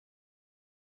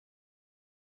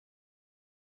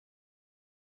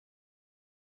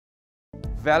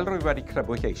Fel rwy wedi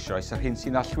crybwyll eisoes, yr hyn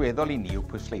sy'n allweddol I ni yw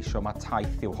pwysleisio mae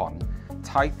taith yw hon.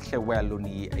 Taith lle welwn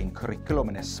ni ein cwricwlwm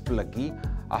yn esblygu,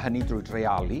 a hynny drwy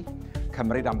dreialu,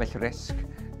 cymryd ambell risg,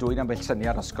 dwyn ambell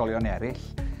syniad o ysgolion eraill,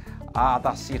 a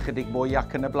addasu chydig mwy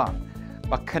ac yn y blaen.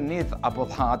 Mae cynnydd a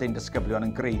boddhad ein disgyblion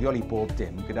yn greiddiol I bob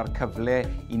dim, gyda'r cyfle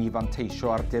I ni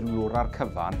fanteisio ar dirnwra'r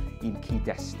cyfan i'n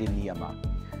cyd-destun ni yma.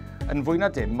 Yn fwy na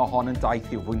dim, mae hon yn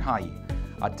daith i'w fwynhau,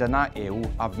 a dyna yw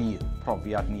a fydd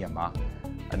profiad ni yma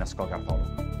yn ysgol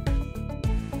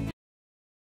Gartholwg.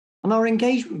 On our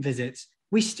engagement visits,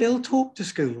 we still talked to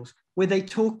schools where they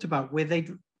talked about where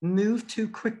they'd moved too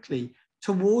quickly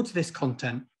towards this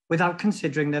content without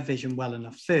considering their vision well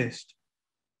enough first.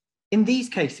 In these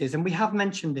cases, and we have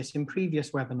mentioned this in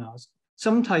previous webinars,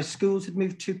 sometimes schools had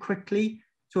moved too quickly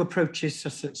to approaches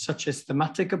such as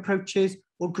thematic approaches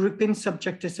or grouping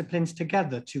subject disciplines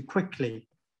together too quickly.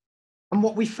 And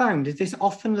what we found is this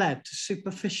often led to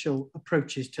superficial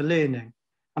approaches to learning.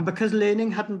 And because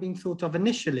learning hadn't been thought of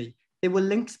initially, there were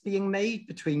links being made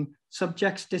between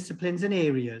subjects, disciplines, and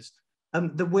areas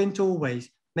that weren't always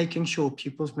making sure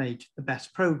pupils made the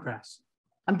best progress.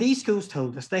 And these schools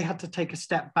told us they had to take a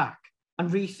step back and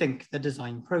rethink the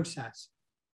design process.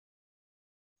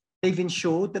 They've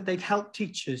ensured that they've helped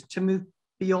teachers to move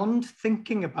beyond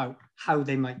thinking about how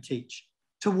they might teach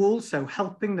to also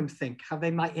helping them think how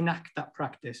they might enact that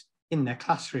practice in their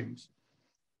classrooms.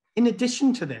 In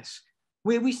addition to this,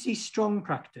 where we see strong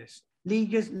practice,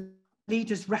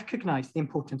 leaders recognise the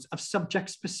importance of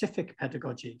subject-specific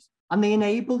pedagogies, and they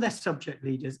enable their subject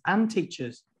leaders and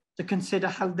teachers to consider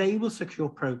how they will secure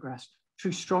progress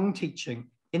through strong teaching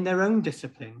in their own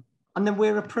discipline, and then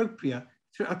where appropriate,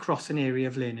 across an area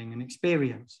of learning and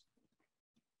experience.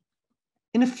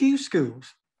 In a few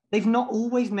schools, they've not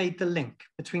always made the link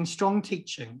between strong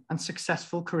teaching and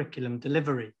successful curriculum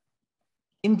delivery.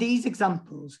 In these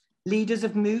examples, leaders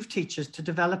have moved teachers to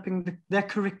developing their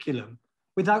curriculum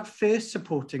without first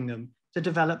supporting them to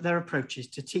develop their approaches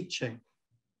to teaching.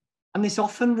 And this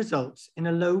often results in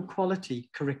a low-quality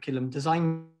curriculum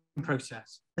design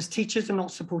process, as teachers are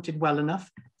not supported well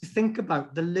enough to think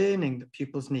about the learning that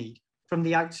pupils need from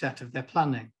the outset of their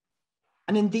planning.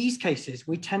 And in these cases,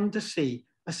 we tend to see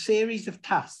a series of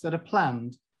tasks that are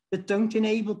planned that don't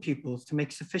enable pupils to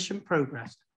make sufficient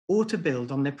progress or to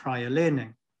build on their prior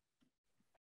learning.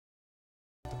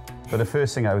 But the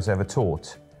first thing I was ever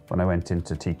taught when I went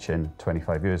into teaching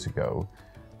 25 years ago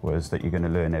was that you're going to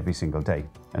learn every single day.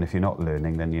 And if you're not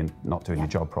learning, then you're not doing your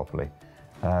job properly.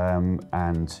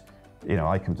 And you know,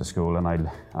 I come to school and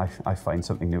I find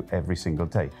something new every single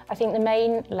day. I think the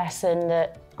main lesson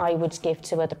that I would give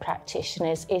to other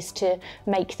practitioners is to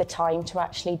make the time to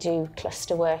actually do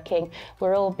cluster working.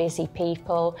 We're all busy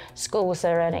people. Schools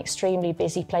are an extremely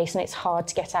busy place, and it's hard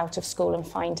to get out of school and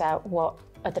find out what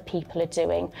other people are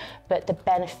doing. But the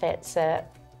benefits are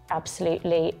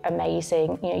absolutely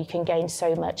amazing. You know, you can gain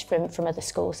so much from other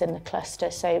schools in the cluster,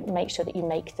 so make sure that you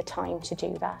make the time to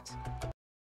do that.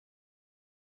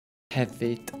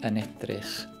 Hefyd yn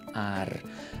edrych ar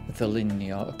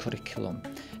ddylunio y cwricwlwm.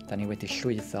 Da ni wedi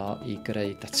llwyddo I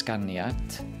greu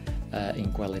datganiad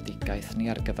ein gweledigaeth ni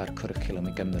ar gyfer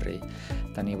cwricwlwm I Gymru.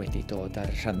 Da ni wedi dod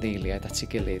ar rhanddeiliaid at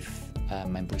ei gilydd.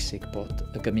 Mae'n bwysig bod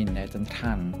y gymuned yn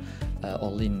rhan o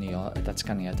lunio y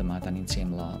datganiad yma. Da ni'n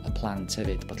teimlo y plant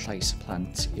hefyd, bod llais y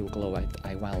plant i'w glywed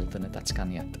a'i weld yn y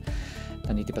datganiad.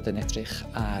 Da ni wedi bod yn edrych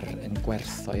ar ein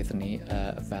gwerthoedd ni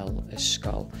fel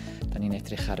ysgol. Da ni'n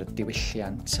edrych ar y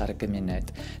diwylliant ar y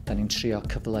gymuned. Da ni'n trio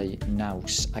cyfleu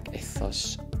naws ac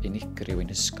ethos unigryw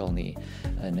ein ysgol ni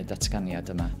yn y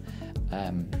datganiad yma.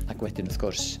 Ac wedyn, wrth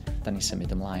gwrs, da ni'n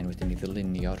symud ymlaen wedyn I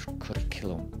ddylunio'r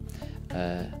cwricwlwm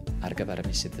ar gyfer y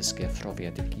misydd ddysgu a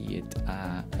phrofiad I gyd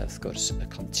a, wrth gwrs, y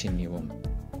continuum.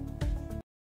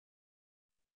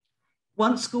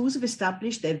 Once schools have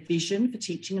established their vision for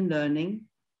teaching and learning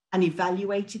and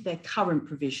evaluated their current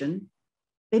provision,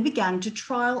 they began to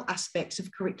trial aspects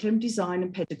of curriculum design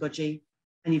and pedagogy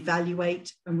and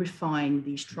evaluate and refine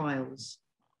these trials.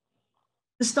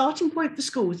 The starting point for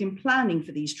schools in planning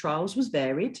for these trials was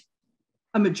varied.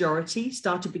 A majority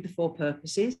started with the 4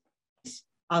 purposes,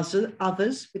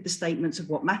 others with the statements of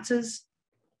what matters,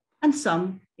 and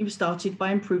some started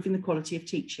by improving the quality of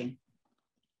teaching.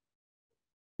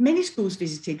 Many schools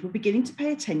visited were beginning to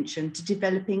pay attention to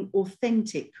developing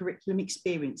authentic curriculum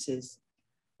experiences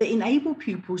that enable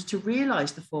pupils to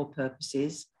realise the 4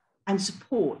 purposes and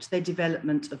support their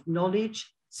development of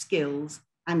knowledge, skills,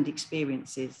 and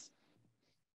experiences.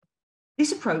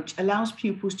 This approach allows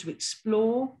pupils to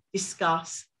explore,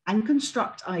 discuss, and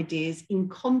construct ideas in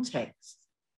contexts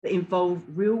that involve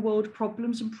real-world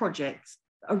problems and projects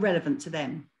that are relevant to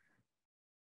them.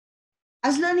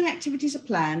 As learning activities are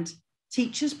planned,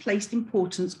 teachers placed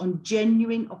importance on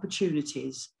genuine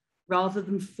opportunities rather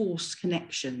than forced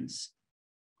connections.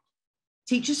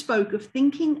 Teachers spoke of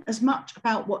thinking as much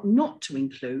about what not to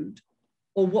include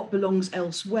or what belongs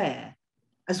elsewhere,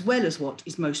 as well as what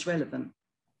is most relevant.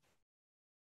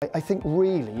 I think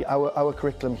really our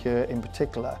curriculum here in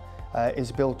particular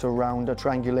is built around a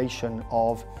triangulation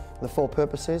of the 4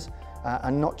 purposes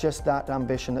and not just that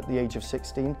ambition at the age of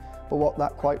 16, but what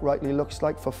that quite rightly looks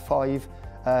like for 5,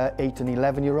 8 and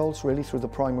 11-year-olds really through the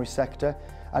primary sector,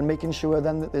 and making sure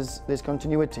then that there's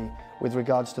continuity with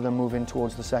regards to them moving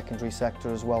towards the secondary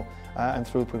sector as well and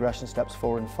through progression steps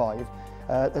 4 and 5.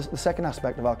 The second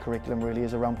aspect of our curriculum really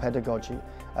is around pedagogy,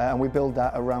 and we build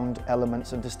that around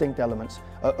elements and distinct elements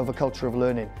of a culture of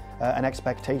learning and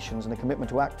expectations and a commitment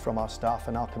to act from our staff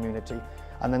and our community.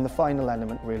 And then the final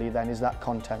element really then is that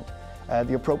content.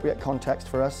 The appropriate context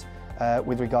for us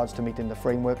with regards to meeting the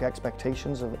framework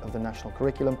expectations of the national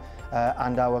curriculum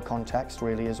and our context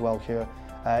really as well here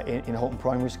in Houghton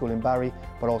Primary School in Barry,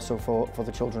 but also for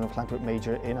the children of Llantwit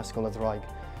Major in ysgolion.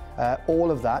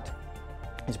 All of that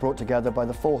is brought together by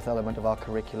the 4th element of our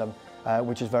curriculum,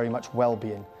 which is very much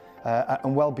well-being.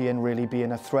 And well-being really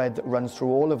being a thread that runs through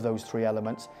all of those 3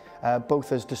 elements,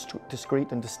 both as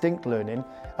discrete and distinct learning,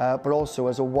 but also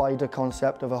as a wider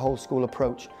concept of a whole school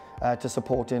approach to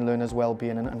supporting learners'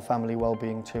 well-being and family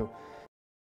well-being too.